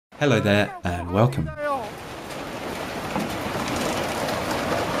Hello there and welcome.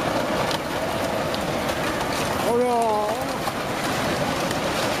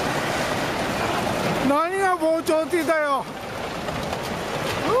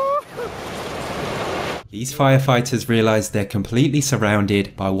 These firefighters realise they're completely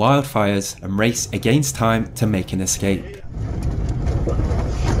surrounded by wildfires and race against time to make an escape.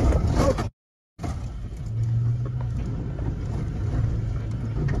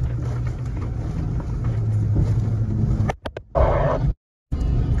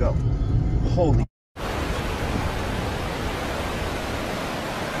 Go. Holy.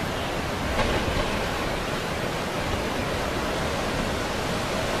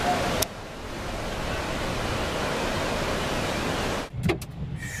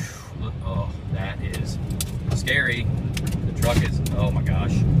 Oh, that is scary. The truck is, oh my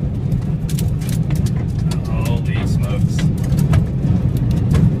gosh. Holy smokes.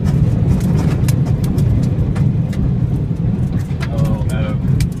 Oh no.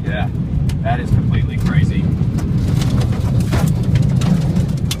 Yeah, that is completely crazy.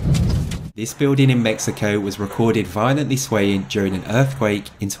 This building in Mexico was recorded violently swaying during an earthquake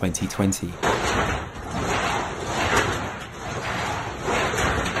in 2020.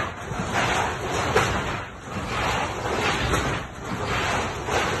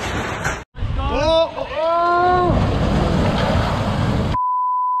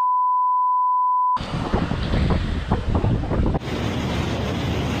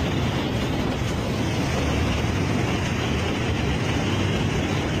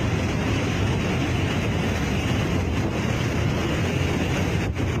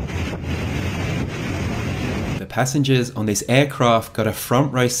 The passengers on this aircraft got a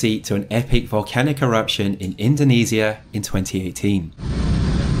front row seat to an epic volcanic eruption in Indonesia in 2018.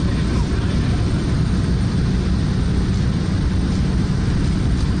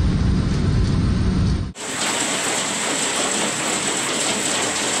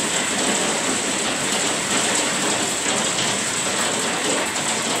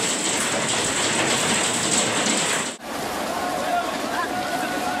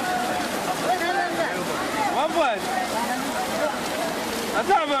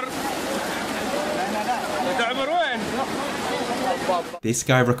 This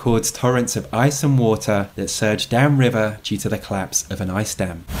guy records torrents of ice and water that surge downriver due to the collapse of an ice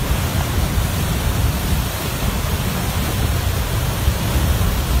dam.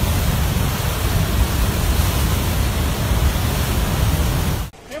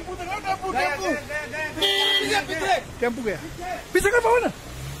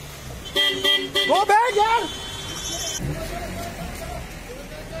 Go back, yaar!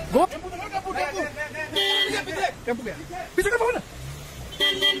 Go!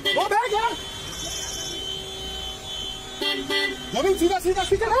 Go back, yaar! Jobin, सीधा सीधा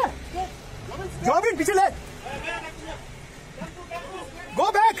पीछे ले! Jobin, पीछे ले!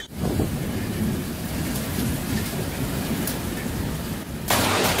 Go back!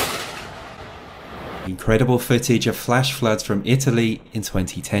 Incredible footage of flash floods from Italy in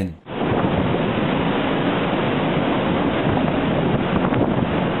 2010.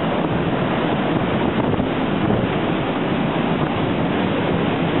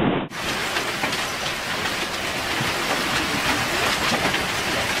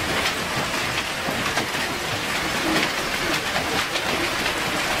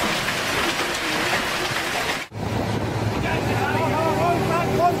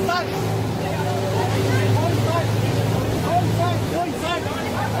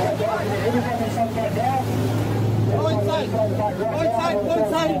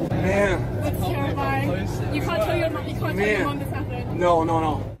 Man. That's terrifying. You can't tell your mom this happened.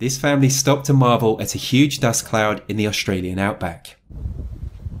 No. This family stopped to marvel at a huge dust cloud in the Australian outback.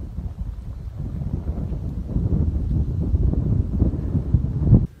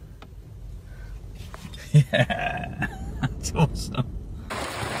 Yeah, that's awesome.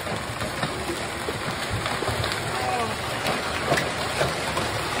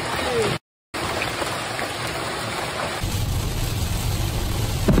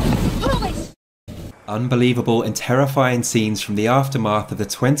 Unbelievable and terrifying scenes from the aftermath of the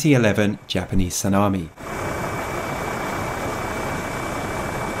 2011 Japanese tsunami.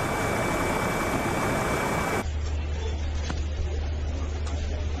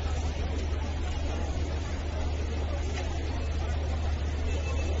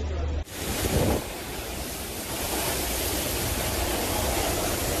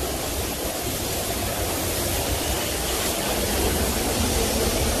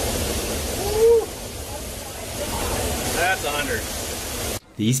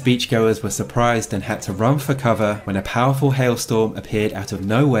 These beachgoers were surprised and had to run for cover when a powerful hailstorm appeared out of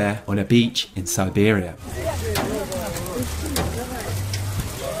nowhere on a beach in Siberia.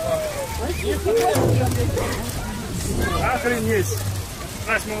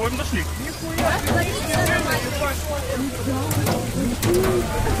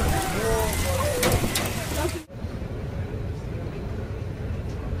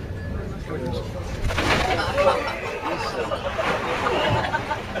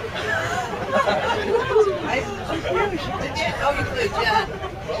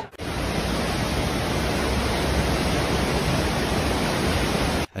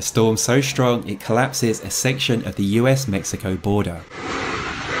 A storm so strong it collapses a section of the US-Mexico border.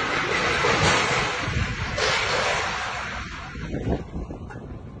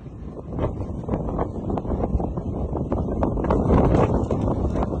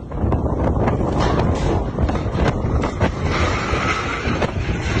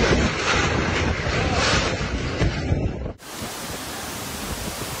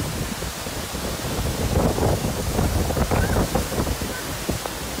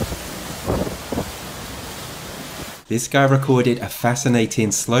 This guy recorded a fascinating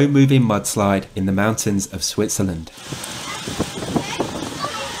slow-moving mudslide in the mountains of Switzerland.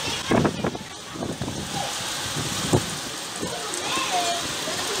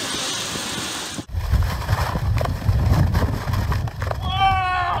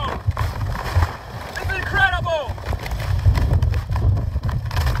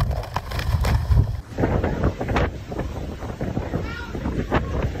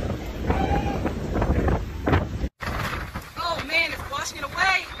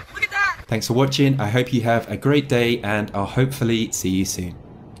 Thanks for watching. I hope you have a great day and I'll hopefully see you soon.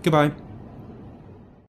 Goodbye.